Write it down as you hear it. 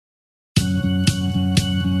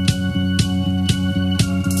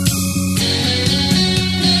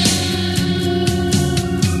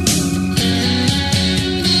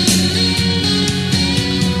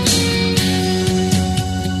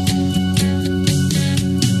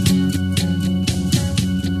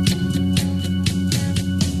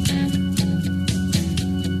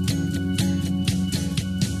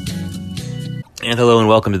And hello and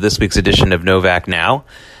welcome to this week's edition of NovakNow.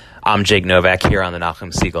 I'm Jake Novak here on the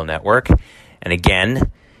Nachum Segal Network. And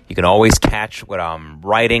again, you can always catch what I'm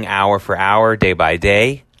writing hour for hour, day by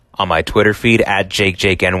day on my Twitter feed at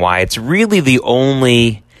JakeNY. It's really the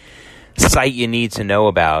only site you need to know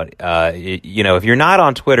about. If you're not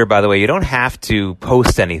on Twitter, by the way, you don't have to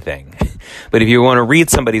post anything. But if you want to read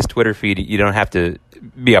somebody's Twitter feed, you don't have to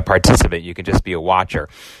be a participant. You can just be a watcher.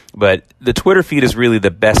 But the Twitter feed is really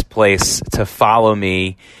the best place to follow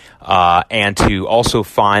me and to also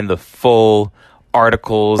find the full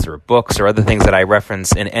articles or books or other things that I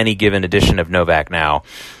reference in any given edition of NovakNow.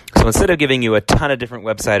 So instead of giving you a ton of different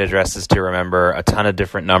website addresses to remember, a ton of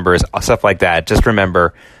different numbers, stuff like that, just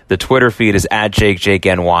remember the Twitter feed is at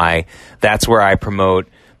JakeNY. That's where I promote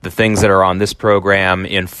the things that are on this program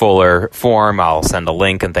in fuller form. I'll send a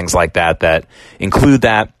link and things like that include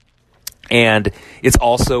that. And it's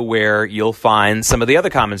also where you'll find some of the other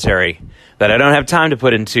commentary that I don't have time to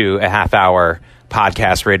put into a half-hour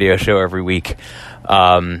podcast radio show every week.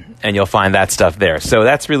 And you'll find that stuff there. So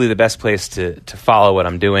that's really the best place to follow what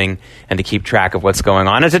I'm doing and to keep track of what's going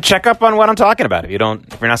on and to check up on what I'm talking about. If you're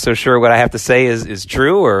not so sure what I have to say is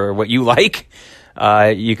true or what you like,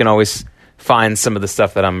 you can always find some of the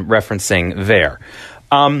stuff that I'm referencing there.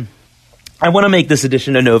 I want to make this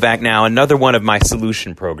edition of NovakNow another one of my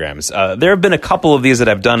solution programs. There have been a couple of these that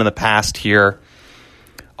I've done in the past here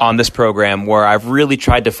on this program where I've really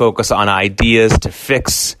tried to focus on ideas to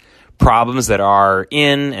fix problems that are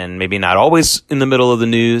in and maybe not always in the middle of the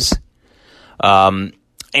news. And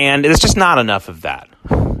there's just not enough of that.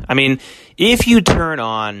 I mean, if you turn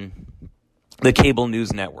on the cable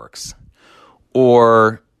news networks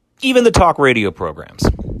or even the talk radio programs,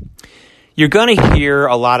 you're going to hear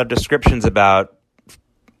a lot of descriptions about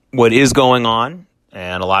what is going on,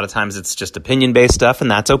 and a lot of times it's just opinion-based stuff, and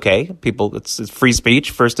that's okay. It's free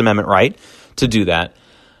speech, First Amendment right to do that.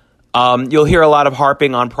 You'll hear a lot of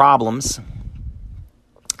harping on problems,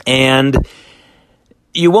 and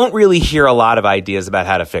you won't really hear a lot of ideas about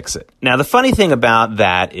how to fix it. Now, the funny thing about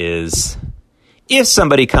that is if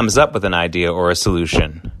somebody comes up with an idea or a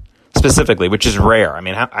solution specifically, which is rare. I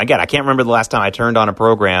mean, again, I can't remember the last time I turned on a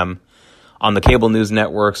program on the cable news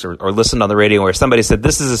networks or listened on the radio where somebody said,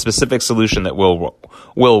 this is a specific solution that will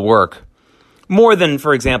work. More than,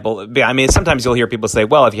 for example, I mean, sometimes you'll hear people say,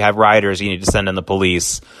 well, if you have rioters, you need to send in the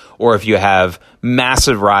police. Or if you have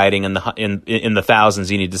massive rioting in the thousands,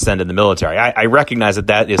 you need to send in the military. I recognize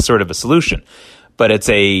that is sort of a solution, but it's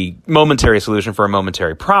a momentary solution for a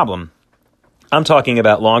momentary problem. I'm talking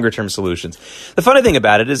about longer-term solutions. The funny thing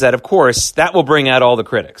about it is that, of course, that will bring out all the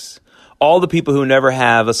critics. All the people who never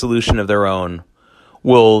have a solution of their own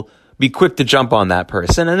will be quick to jump on that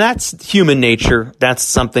person. And that's human nature. That's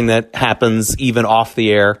something that happens even off the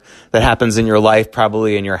air, that happens in your life,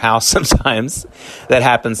 probably in your house sometimes, that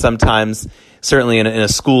happens sometimes, certainly in a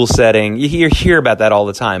school setting. You hear about that all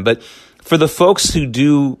the time. But for the folks who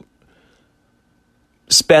do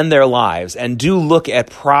spend their lives and do look at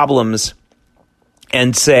problems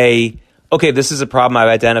and say, okay, this is a problem I've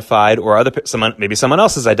identified, or maybe someone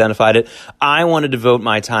else has identified it. I want to devote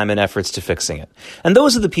my time and efforts to fixing it. And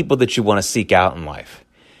those are the people that you want to seek out in life.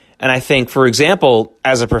 And I think, for example,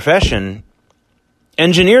 as a profession,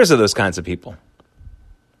 engineers are those kinds of people,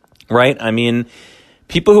 right? I mean,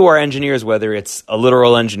 people who are engineers, whether it's a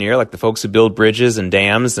literal engineer, like the folks who build bridges and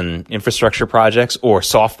dams and infrastructure projects, or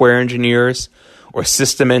software engineers, or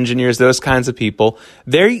system engineers, those kinds of people,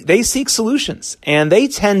 they seek solutions. And they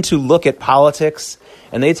tend to look at politics,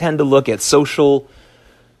 and they tend to look at social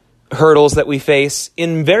hurdles that we face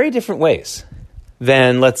in very different ways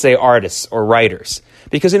than, let's say, artists or writers.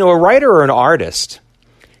 Because, a writer or an artist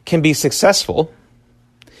can be successful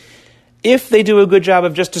if they do a good job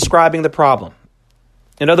of just describing the problem.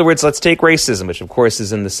 In other words, let's take racism, which, of course,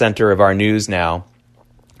 is in the center of our news now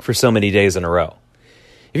for so many days in a row.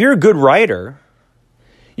 If you're a good writer,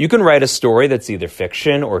 you can write a story that's either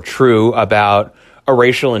fiction or true about a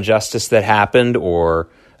racial injustice that happened, or,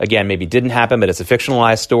 again, maybe didn't happen, but it's a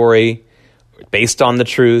fictionalized story based on the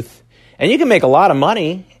truth. And you can make a lot of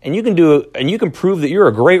money, and you can prove that you're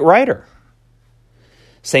a great writer.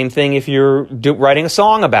 Same thing if you're writing a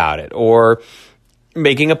song about it, or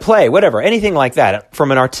making a play, whatever, anything like that. From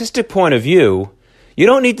an artistic point of view, you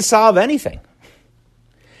don't need to solve anything.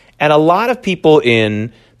 And a lot of people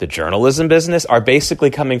in the journalism business are basically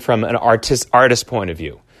coming from an artist point of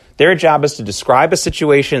view. Their job is to describe a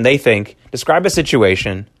situation,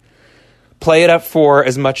 play it up for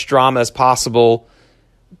as much drama as possible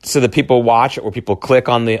so that people watch or people click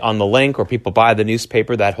on the link or people buy the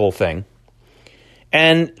newspaper, that whole thing.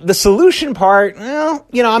 And the solution part, well,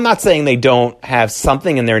 I'm not saying they don't have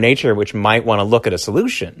something in their nature which might want to look at a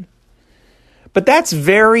solution. But that's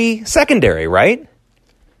very secondary, right?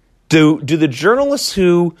 Do the journalists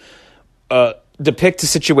who depict a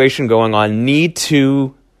situation going on need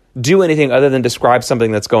to do anything other than describe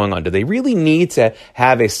something that's going on? Do they really need to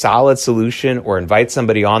have a solid solution or invite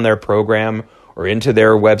somebody on their program or into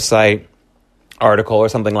their website article or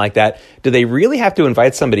something like that? Do they really have to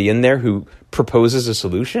invite somebody in there who proposes a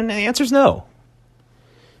solution? And the answer is no.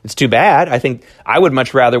 It's too bad. I think I would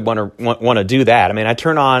much rather want to do that. I mean, I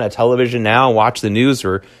turn on a television now and watch the news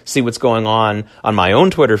or see what's going on my own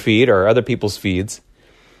Twitter feed or other people's feeds.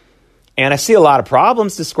 And I see a lot of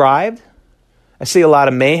problems described. I see a lot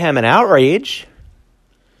of mayhem and outrage.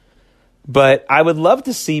 But I would love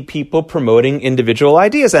to see people promoting individual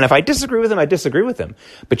ideas. And if I disagree with them, I disagree with them.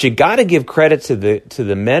 But you got to give credit to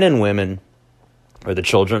the men and women, or the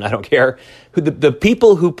children, I don't care, the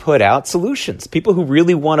people who put out solutions, people who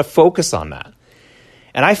really want to focus on that.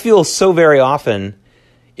 And I feel so very often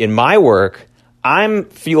in my work, I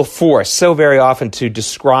feel forced so very often to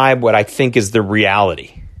describe what I think is the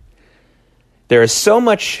reality. There is so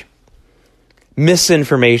much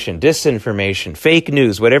misinformation, disinformation, fake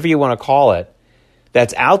news, whatever you want to call it,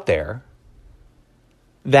 that's out there,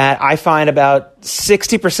 that I find about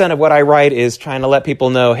 60% of what I write is trying to let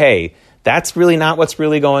people know, hey, that's really not what's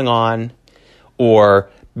really going on, or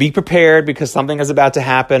be prepared because something is about to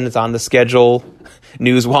happen. It's on the schedule,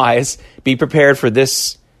 news-wise. Be prepared for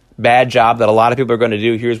this bad job that a lot of people are going to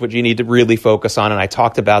do. Here's what you need to really focus on. And I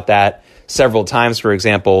talked about that several times, for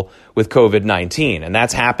example, with COVID-19. And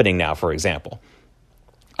that's happening now, for example.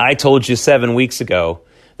 I told you 7 weeks ago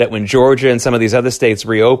that when Georgia and some of these other states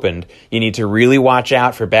reopened, you need to really watch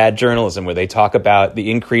out for bad journalism where they talk about the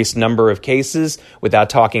increased number of cases without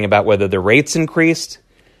talking about whether the rates increased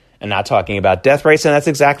and not talking about death rates. And that's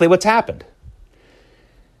exactly what's happened.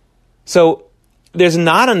 So there's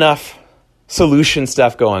not enough solution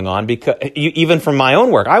stuff going on, because even from my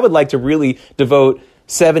own work, I would like to really devote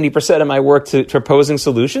 70% of my work to proposing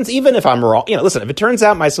solutions, even if I'm wrong. Listen, if it turns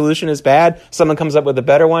out my solution is bad, someone comes up with a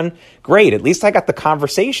better one, great. At least I got the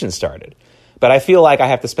conversation started. But I feel like I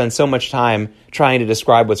have to spend so much time trying to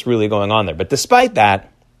describe what's really going on there. But despite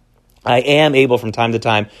that, I am able from time to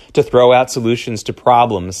time to throw out solutions to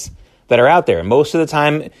problems that are out there. And most of the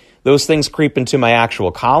time, those things creep into my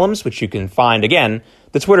actual columns, which you can find. Again,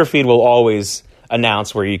 the Twitter feed will always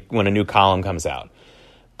announce when a new column comes out.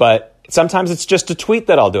 But sometimes it's just a tweet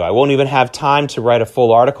that I'll do. I won't even have time to write a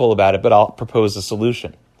full article about it, but I'll propose a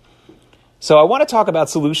solution. So I want to talk about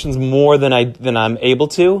solutions more than I'm able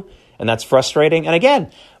to, and that's frustrating. And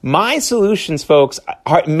again, my solutions, folks,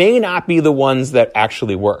 may not be the ones that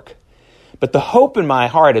actually work. But the hope in my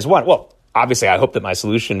heart is one. Well, obviously, I hope that my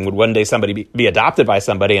solution would one day somebody be adopted by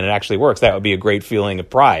somebody and it actually works. That would be a great feeling of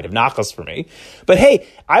pride, of nachas for me. But hey,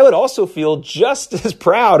 I would also feel just as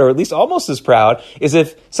proud, or at least almost as proud, as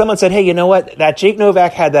if someone said, hey, you know what? That Jake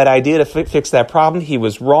Novak had that idea to fix that problem. He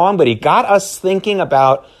was wrong, but he got us thinking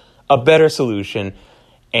about a better solution.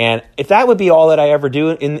 And if that would be all that I ever do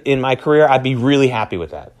in my career, I'd be really happy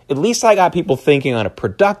with that. At least I got people thinking on a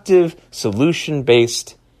productive,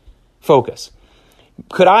 solution-based focus.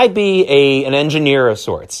 Could I be an engineer of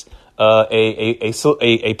sorts,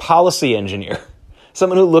 a policy engineer,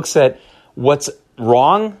 someone who looks at what's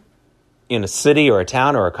wrong in a city or a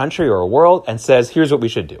town or a country or a world and says, here's what we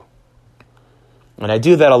should do? And I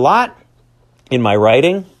do that a lot in my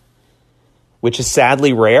writing, which is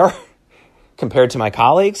sadly rare compared to my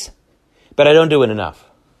colleagues, but I don't do it enough.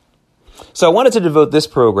 So I wanted to devote this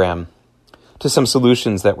program to some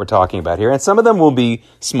solutions that we're talking about here. And some of them will be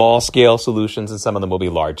small-scale solutions, and some of them will be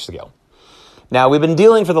large-scale. Now, we've been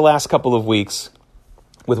dealing for the last couple of weeks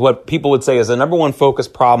with what people would say is the number one focus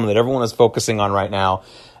problem that everyone is focusing on right now,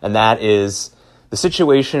 and that is the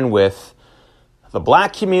situation with the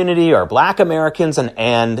black community or black Americans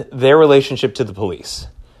and their relationship to the police.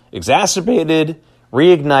 Exacerbated,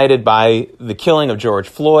 reignited by the killing of George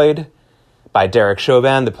Floyd, by Derek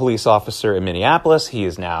Chauvin, the police officer in Minneapolis. He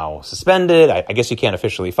is now suspended. I guess you can't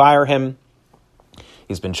officially fire him.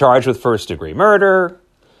 He's been charged with first-degree murder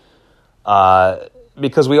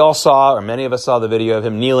because we all saw, or many of us saw, the video of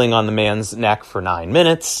him kneeling on the man's neck for 9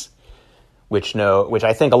 minutes, which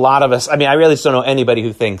I think a lot of us, I really just don't know anybody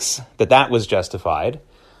who thinks that was justified.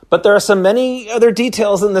 But there are many other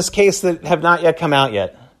details in this case that have not yet come out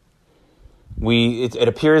yet. It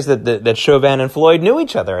appears that Chauvin and Floyd knew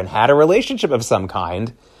each other and had a relationship of some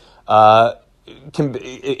kind,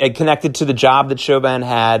 connected to the job that Chauvin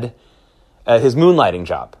had, his moonlighting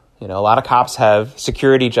job. A lot of cops have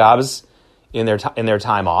security jobs in their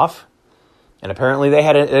time off, And apparently they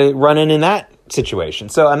had a run-in that situation.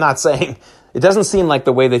 So I'm not saying, it doesn't seem like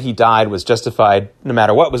the way that he died was justified no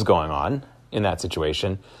matter what was going on in that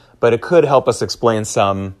situation, but it could help us explain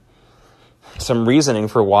some reasoning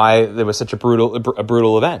for why there was such a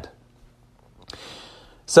brutal event.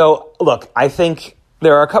 So, look, I think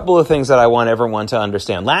there are a couple of things that I want everyone to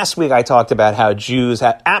understand. Last week I talked about how Jews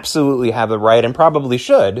absolutely have the right, and probably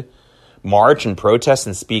should, march and protest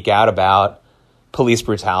and speak out about police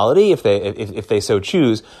brutality if they so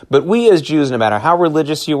choose. But we as Jews, no matter how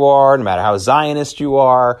religious you are, no matter how Zionist you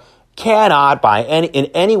are, cannot in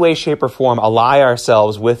any way, shape, or form ally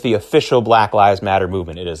ourselves with the official Black Lives Matter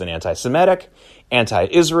movement. It is an anti-Semitic,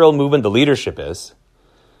 anti-Israel movement. The leadership is.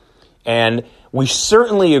 And we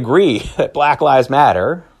certainly agree that Black Lives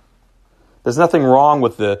Matter. There's nothing wrong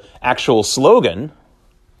with the actual slogan.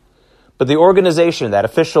 But the organization, that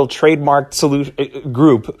official trademark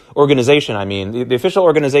organization, the official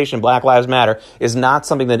organization, Black Lives Matter, is not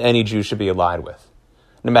something that any Jew should be allied with.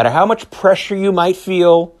 No matter how much pressure you might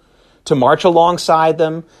feel to march alongside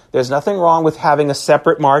them, there's nothing wrong with having a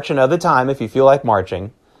separate march another time if you feel like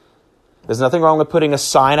marching. There's nothing wrong with putting a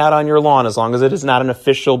sign out on your lawn as long as it is not an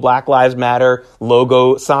official Black Lives Matter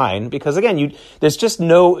logo sign. Because again, there's just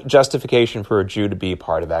no justification for a Jew to be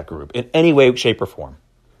part of that group in any way, shape, or form.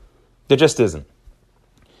 There just isn't.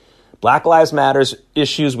 Black Lives Matter's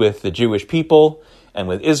issues with the Jewish people and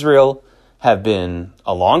with Israel have been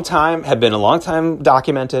a long time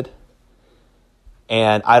documented.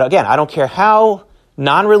 And I don't care how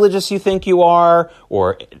non-religious you think you are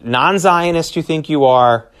or non-Zionist you think you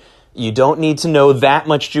are, you don't need to know that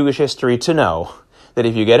much Jewish history to know that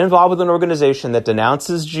if you get involved with an organization that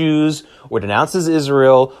denounces Jews or denounces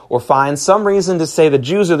Israel or finds some reason to say that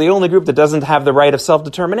Jews are the only group that doesn't have the right of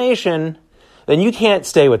self-determination, then you can't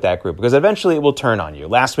stay with that group because eventually it will turn on you.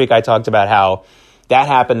 Last week I talked about how that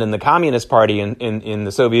happened in the Communist Party in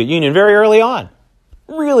the Soviet Union very early on,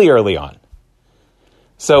 really early on.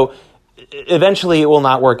 So eventually it will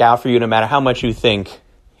not work out for you no matter how much you think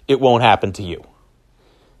it won't happen to you.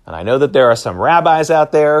 And I know that there are some rabbis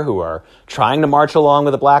out there who are trying to march along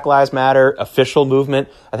with the Black Lives Matter official movement.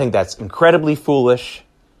 I think that's incredibly foolish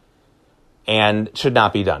and should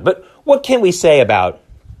not be done. But what can we say about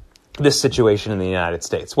this situation in the United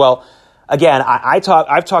States? Well, again, I've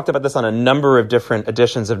talked about this on a number of different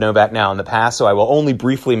editions of NovakNow in the past, so I will only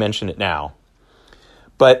briefly mention it now.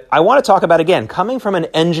 But I want to talk about, again, coming from an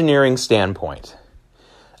engineering standpoint.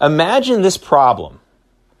 Imagine this problem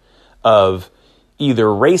of either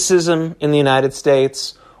racism in the United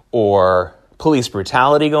States or police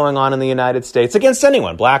brutality going on in the United States against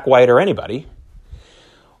anyone, black, white, or anybody.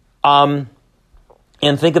 And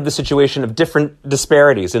think of the situation of different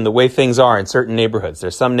disparities in the way things are in certain neighborhoods.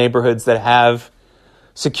 There's some neighborhoods that have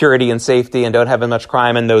security and safety and don't have as much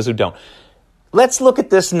crime, and those who don't. Let's look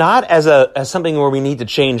at this not as something where we need to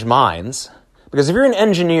change minds, because if you're an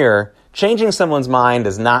engineer, changing someone's mind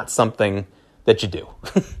is not something that you do.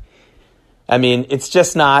 I mean, it's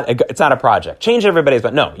just not a project. Change everybody's,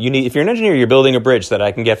 but no, if you're an engineer, you're building a bridge that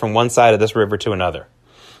I can get from one side of this river to another.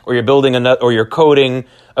 Or you're building or you're coding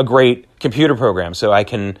a great computer program so I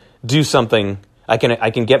can do something, I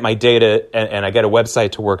can get my data and I get a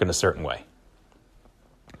website to work in a certain way.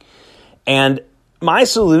 And my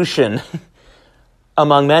solution,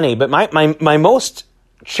 among many, but my most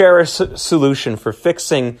cherished solution for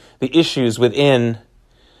fixing the issues within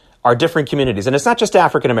our different communities, and it's not just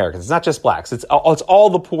African Americans, it's not just blacks, it's all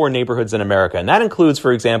the poor neighborhoods in America. And that includes,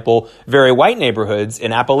 for example, very white neighborhoods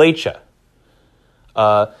in Appalachia,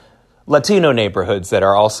 Latino neighborhoods that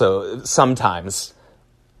are also sometimes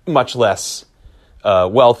much less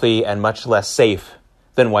wealthy and much less safe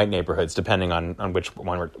than white neighborhoods, depending on which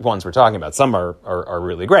ones we're talking about. Some are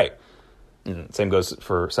really great. And same goes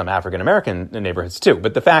for some African American neighborhoods too.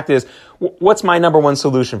 But the fact is, what's my number one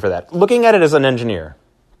solution for that? Looking at it as an engineer.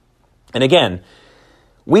 And again,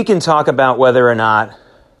 we can talk about whether or not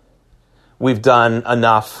we've done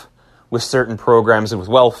enough with certain programs and with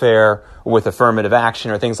welfare or with affirmative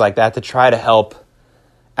action or things like that to try to help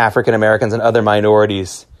African Americans and other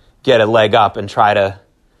minorities get a leg up and try to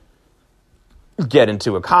get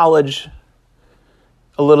into a college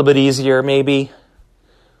a little bit easier maybe,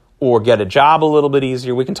 or get a job a little bit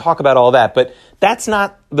easier. We can talk about all that, but that's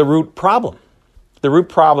not the root problem. The root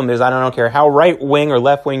problem is, I don't care how right-wing or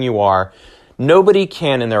left-wing you are, nobody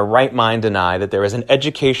can in their right mind deny that there is an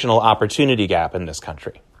educational opportunity gap in this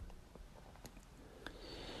country.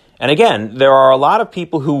 And again, there are a lot of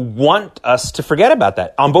people who want us to forget about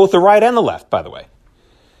that, on both the right and the left, by the way.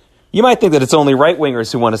 You might think that it's only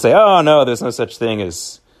right-wingers who want to say, oh, no, there's no such thing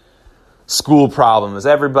as school problems,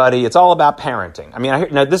 everybody. It's all about parenting. I mean,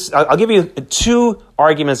 I'll give you two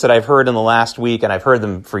arguments that I've heard in the last week, and I've heard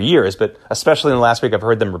them for years, but especially in the last week, I've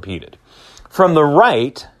heard them repeated. From the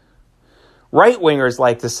right-wingers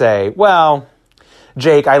like to say, well,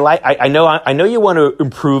 Jake, I know you want to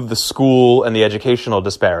improve the school and the educational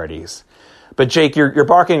disparities, but Jake, you're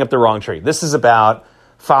barking up the wrong tree. This is about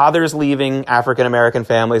fathers leaving African-American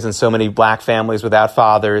families and so many black families without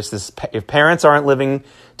fathers. If parents aren't living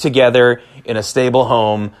together in a stable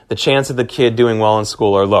home, the chance of the kid doing well in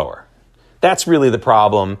school are lower. That's really the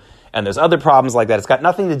problem. And there's other problems like that. It's got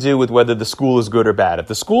nothing to do with whether the school is good or bad. If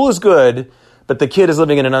the school is good, but the kid is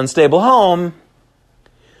living in an unstable home,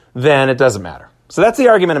 then it doesn't matter. So that's the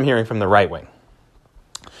argument I'm hearing from the right wing.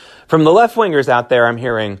 From the left wingers out there, I'm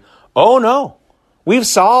hearing, oh no, we've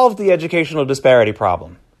solved the educational disparity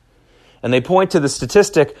problem. And they point to the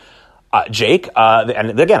statistic, Jake,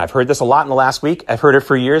 and again, I've heard this a lot in the last week. I've heard it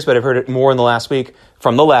for years, but I've heard it more in the last week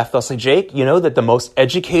from the left. They'll say, Jake, you know that the most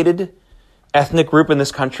educated ethnic group in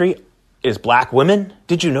this country is black women?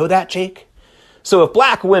 Did you know that, Jake? So if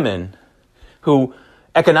black women, who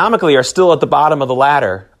economically are still at the bottom of the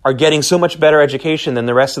ladder, are getting so much better education than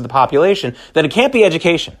the rest of the population, then it can't be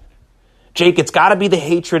education. Jake, it's got to be the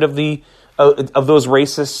hatred of those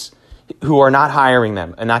racists who are not hiring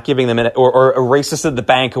them and not giving them, or racists at the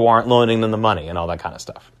bank who aren't loaning them the money and all that kind of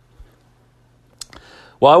stuff.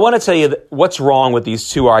 Well, I want to tell you what's wrong with these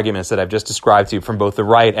two arguments that I've just described to you from both the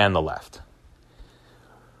right and the left.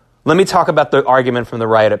 Let me talk about the argument from the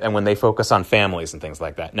right and when they focus on families and things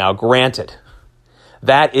like that. Now, granted,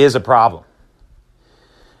 that is a problem.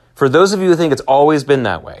 For those of you who think it's always been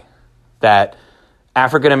that way, that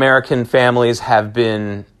African-American families have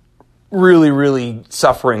been really, really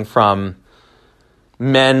suffering from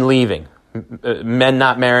men leaving, men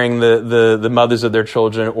not marrying the mothers of their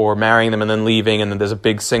children or marrying them and then leaving, and then there's a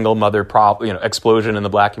big single mother explosion in the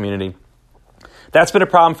black community. That's been a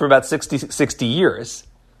problem for about 60 years,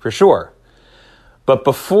 for sure. But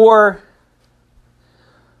before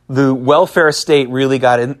the welfare state really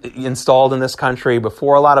got installed in this country,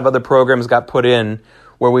 before a lot of other programs got put in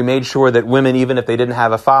where we made sure that women, even if they didn't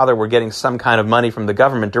have a father, were getting some kind of money from the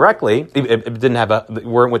government directly, if it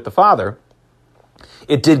weren't with the father,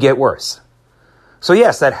 it did get worse. So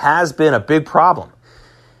yes, that has been a big problem.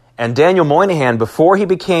 And Daniel Moynihan, before he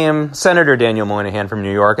became Senator Daniel Moynihan from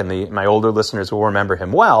New York, and my older listeners will remember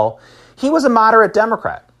him well, he was a moderate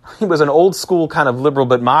Democrat. He was an old school kind of liberal,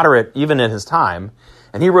 but moderate even in his time.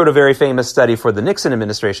 And he wrote a very famous study for the Nixon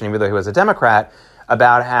administration, even though he was a Democrat,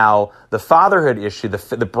 about how the fatherhood issue,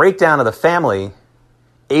 the breakdown of the family,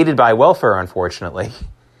 aided by welfare, unfortunately,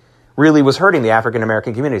 really was hurting the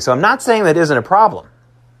African-American community. So I'm not saying that isn't a problem.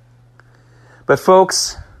 But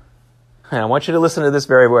folks, I want you to listen to this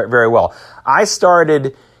very, very well. I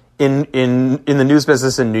started in the news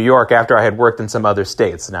business in New York after I had worked in some other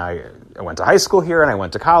states. Now, I went to high school here, and I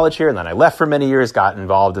went to college here, and then I left for many years, got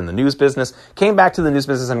involved in the news business, came back to the news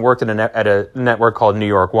business and worked at a network called New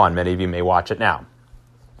York One. Many of you may watch it now.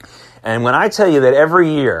 And when I tell you that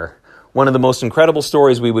every year, one of the most incredible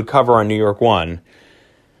stories we would cover on New York One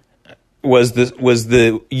was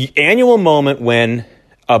the annual moment when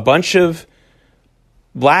a bunch of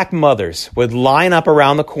black mothers would line up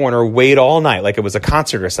around the corner, wait all night, like it was a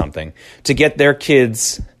concert or something, to get their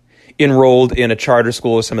kids enrolled in a charter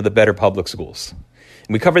school or some of the better public schools. And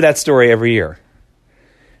we cover that story every year.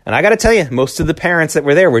 And I got to tell you, most of the parents that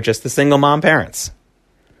were there were just the single mom parents.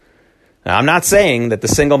 Now, I'm not saying that the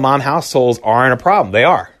single mom households aren't a problem. They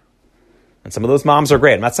are. And some of those moms are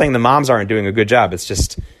great. I'm not saying the moms aren't doing a good job. It's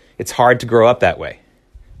just, it's hard to grow up that way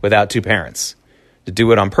without two parents. To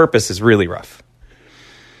do it on purpose is really rough.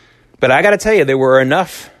 But I got to tell you, there were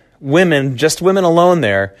enough women, just women alone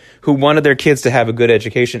there, who wanted their kids to have a good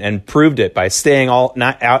education and proved it by staying out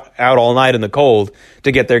all night in the cold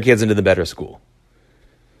to get their kids into the better school.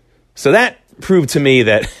 So that proved to me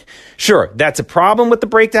that, sure, that's a problem with the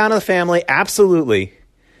breakdown of the family, absolutely.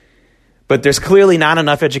 But there's clearly not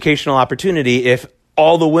enough educational opportunity if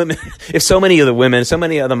all the women, if so many of the women, so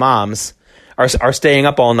many of the moms are staying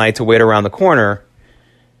up all night to wait around the corner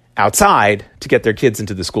outside to get their kids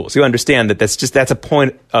into the school. So you understand that that's a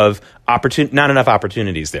point of not enough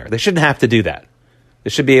opportunities there. They shouldn't have to do that. They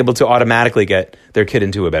should be able to automatically get their kid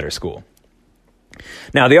into a better school.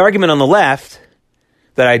 Now, the argument on the left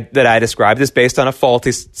that I described is based on a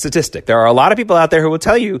faulty statistic. There are a lot of people out there who will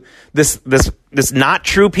tell you this not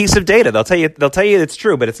true piece of data. They'll tell you it's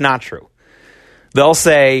true, but it's not true. They'll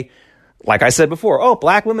say, like I said before,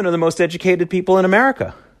 black women are the most educated people in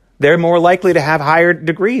America. They're more likely to have higher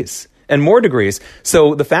degrees and more degrees.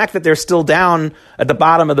 So the fact that they're still down at the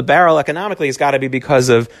bottom of the barrel economically has got to be because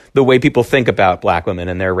of the way people think about black women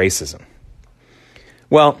and their racism.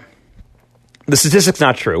 Well, the statistic's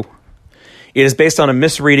not true. It is based on a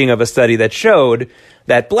misreading of a study that showed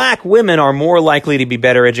that black women are more likely to be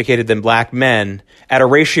better educated than black men at a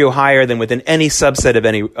ratio higher than within any subset of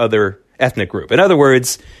any other ethnic group. In other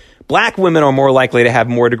words, black women are more likely to have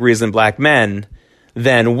more degrees than black men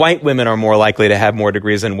than white women are more likely to have more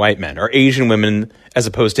degrees than white men, or Asian women as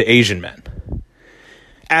opposed to Asian men.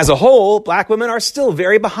 As a whole, black women are still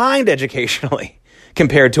very behind educationally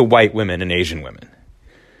compared to white women and Asian women.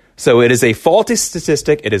 So it is a faulty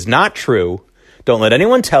statistic. It is not true. Don't let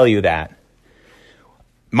anyone tell you that.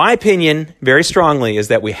 My opinion, very strongly, is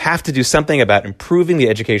that we have to do something about improving the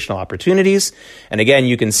educational opportunities. And again,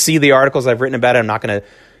 you can see the articles I've written about it. I'm not going to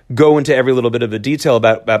go into every little bit of the detail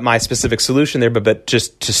about my specific solution there, but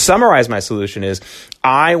just to summarize my solution is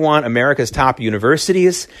I want America's top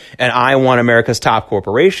universities and I want America's top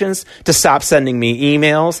corporations to stop sending me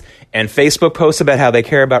emails and Facebook posts about how they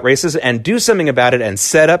care about racism and do something about it and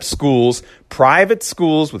set up schools, private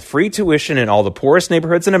schools with free tuition in all the poorest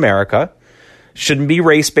neighborhoods in America. Shouldn't be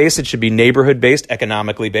race-based. It should be neighborhood-based,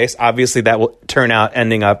 economically based. Obviously, that will turn out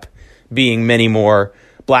ending up being many more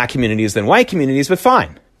black communities than white communities, but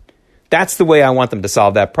fine. That's the way I want them to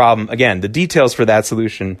solve that problem. Again, the details for that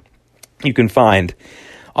solution you can find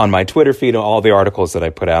on my Twitter feed and all the articles that I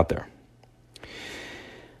put out there.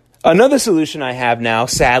 Another solution I have now,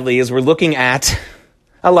 sadly, is we're looking at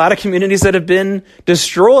a lot of communities that have been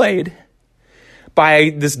destroyed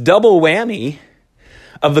by this double whammy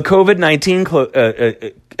of the COVID-19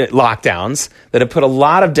 lockdowns that have put a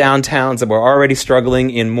lot of downtowns that were already struggling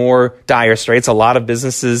in more dire straits, a lot of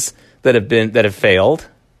businesses that have failed.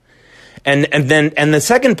 And the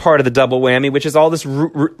second part of the double whammy, which is all this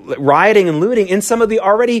rioting and looting in some of the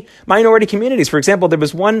already minority communities. For example, there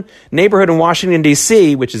was one neighborhood in Washington,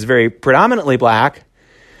 D.C., which is very predominantly black,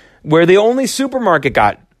 where the only supermarket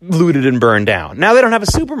got looted and burned down. Now they don't have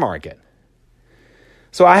a supermarket.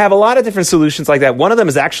 So I have a lot of different solutions like that. One of them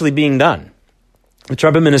is actually being done. The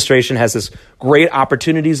Trump administration has this great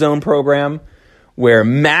opportunity zone program where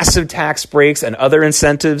massive tax breaks and other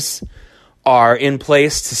incentives are in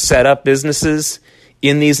place to set up businesses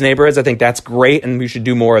in these neighborhoods. I think that's great, and we should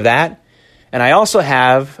do more of that. And I also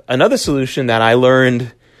have another solution that I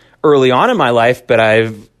learned early on in my life, but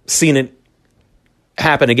I've seen it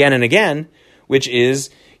happen again and again, which is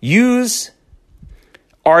use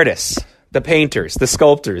artists, the painters, the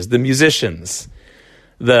sculptors, the musicians,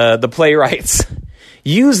 the playwrights.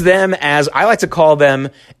 Use them as, I like to call them,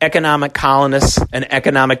 economic colonists and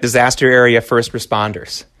economic disaster area first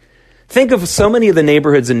responders. Think of so many of the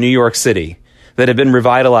neighborhoods in New York City that have been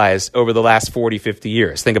revitalized over the last 40, 50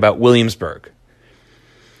 years. Think about Williamsburg.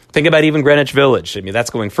 Think about even Greenwich Village. I mean, that's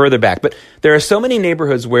going further back. But there are so many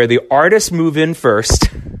neighborhoods where the artists move in first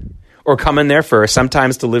or come in there first,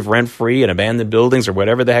 sometimes to live rent-free in abandoned buildings or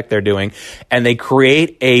whatever the heck they're doing, and they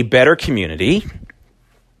create a better community,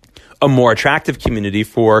 a more attractive community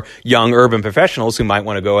for young urban professionals who might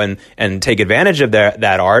want to go and take advantage of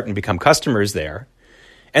that art and become customers there.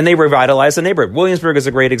 And they revitalize the neighborhood. Williamsburg is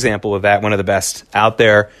a great example of that, one of the best out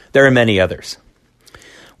there. There are many others.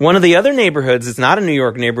 One of the other neighborhoods, it's not a New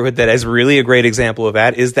York neighborhood that is really a great example of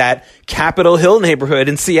that, is that Capitol Hill neighborhood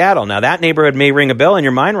in Seattle. Now, that neighborhood may ring a bell in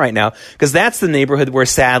your mind right now, because that's the neighborhood where,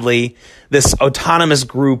 sadly, this autonomous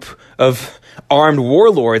group of armed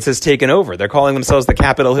warlords has taken over. They're calling themselves the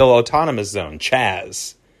Capitol Hill Autonomous Zone,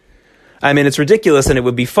 CHAZ. I mean, it's ridiculous, and it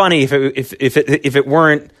would be funny if it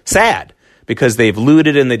weren't sad, because they've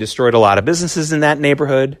looted and they destroyed a lot of businesses in that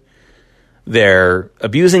neighborhood. They're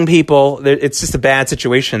abusing people. It's just a bad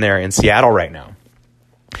situation there in Seattle right now.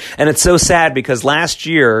 And it's so sad because last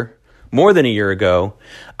year, more than a year ago,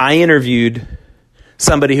 I interviewed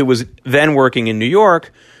somebody who was then working in New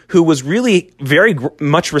York who was really very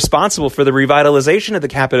much responsible for the revitalization of the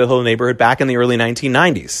Capitol Hill neighborhood back in the early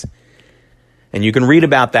 1990s. And you can read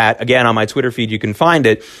about that, again, on my Twitter feed. You can find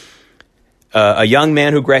it. A young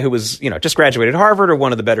man who was, just graduated Harvard or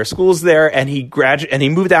one of the better schools there, and he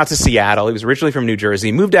moved out to Seattle. He was originally from New Jersey.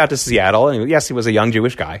 He moved out to Seattle, and yes, he was a young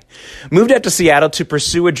Jewish guy. Moved out to Seattle to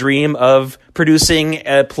pursue a dream of producing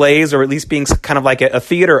plays, or at least being kind of like a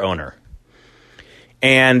theater owner.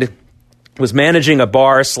 And was managing a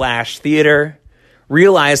bar/theater.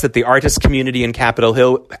 Realized that the artist community in Capitol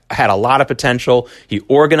Hill had a lot of potential. He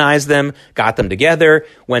organized them, got them together,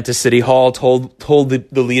 went to City Hall, told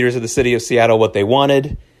the leaders of the city of Seattle what they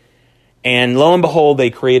wanted. And lo and behold, they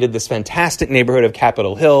created this fantastic neighborhood of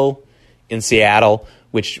Capitol Hill in Seattle,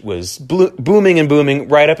 which was booming and booming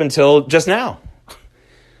right up until just now.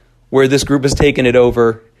 where this group has taken it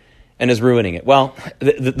over and is ruining it. Well,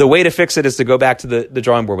 the way to fix it is to go back to the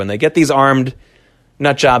drawing board. When they get these armed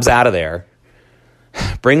nut jobs out of there,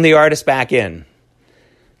 bring the artists back in.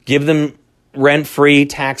 Give them rent-free,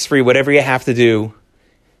 tax-free, whatever you have to do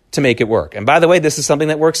to make it work. And by the way, this is something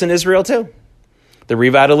that works in Israel too. The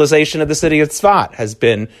revitalization of the city of Tzfat has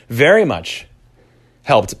been very much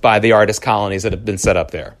helped by the artist colonies that have been set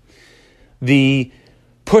up there. The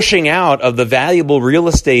pushing out of the valuable real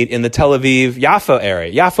estate in the Tel Aviv-Yafo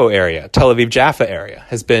area, Tel Aviv-Jaffa area,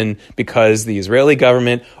 has been because the Israeli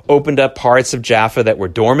government opened up parts of Jaffa that were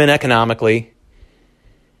dormant economically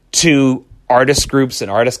to artist groups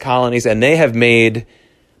and artist colonies, and they have made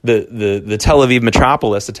the Tel Aviv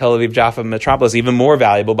metropolis, the Tel Aviv-Jaffa metropolis, even more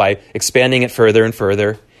valuable by expanding it further and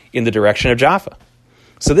further in the direction of Jaffa.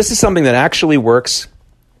 So this is something that actually works,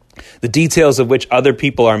 the details of which other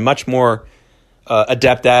people are much more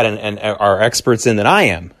adept at and are experts in than I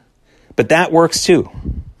am. But that works too.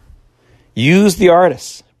 Use the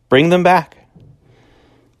artists. Bring them back.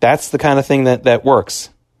 That's the kind of thing that works.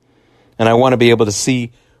 And I want to be able to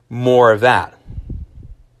see more of that.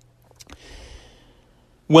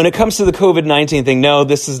 When it comes to the COVID-19 thing, no,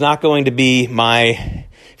 this is not going to be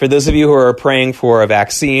for those of you who are praying for a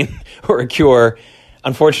vaccine or a cure,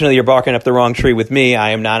 unfortunately, you're barking up the wrong tree with me.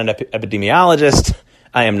 I am not an epidemiologist.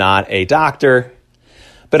 I am not a doctor.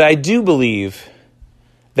 But I do believe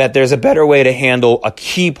that there's a better way to handle a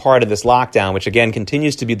key part of this lockdown, which again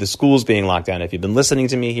continues to be the schools being locked down. If you've been listening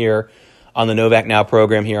to me here on the NovakNow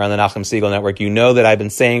program here on the Nachum Segal Network, you know that I've been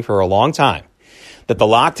saying for a long time that the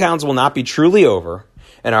lockdowns will not be truly over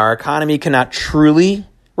and our economy cannot truly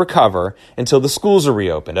recover until the schools are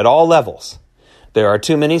reopened at all levels. There are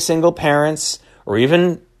too many single parents or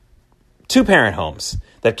even two-parent homes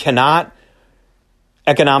that cannot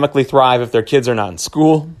economically thrive if their kids are not in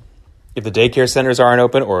school, if the daycare centers aren't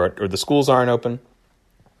open or the schools aren't open.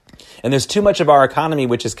 And there's too much of our economy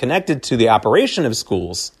which is connected to the operation of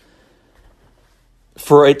schools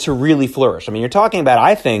for it to really flourish. I mean, you're talking about,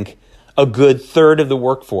 I think, a good third of the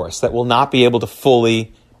workforce that will not be able to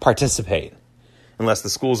fully participate unless the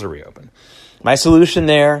schools are reopened. My solution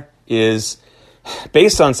there is,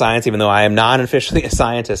 based on science, even though I am not officially a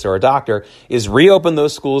scientist or a doctor, is reopen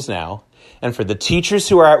those schools now. And for the teachers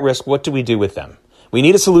who are at risk, what do we do with them? We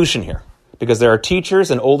need a solution here because there are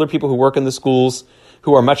teachers and older people who work in the schools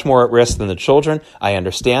who are much more at risk than the children. I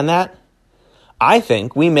understand that. I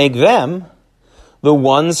think we make them the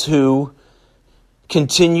ones who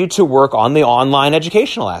continue to work on the online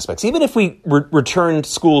educational aspects. Even if we return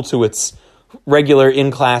school to its regular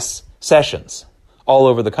in-class sessions all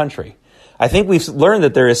over the country, I think we've learned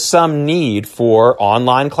that there is some need for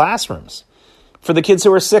online classrooms for the kids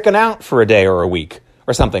who are sick and out for a day or a week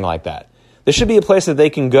or something like that. There should be a place that they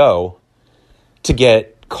can go to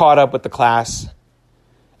get caught up with the class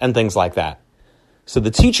and things like that. So the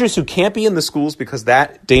teachers who can't be in the schools because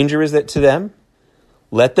that danger is to them,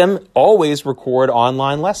 let them always record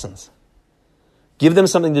online lessons. Give them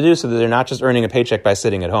something to do so that they're not just earning a paycheck by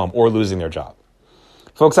sitting at home or losing their job.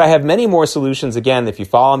 Folks, I have many more solutions. Again, if you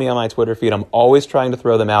follow me on my Twitter feed, I'm always trying to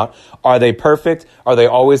throw them out. Are they perfect? Are they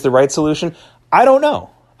always the right solution? I don't know.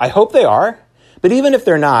 I hope they are. But even if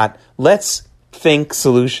they're not, let's think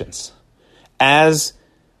solutions. As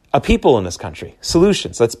a people in this country,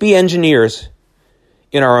 solutions. Let's be engineers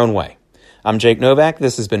in our own way. I'm Jake Novak.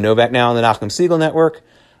 This has been NovakNow on the Nachum Segal Network.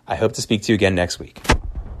 I hope to speak to you again next week.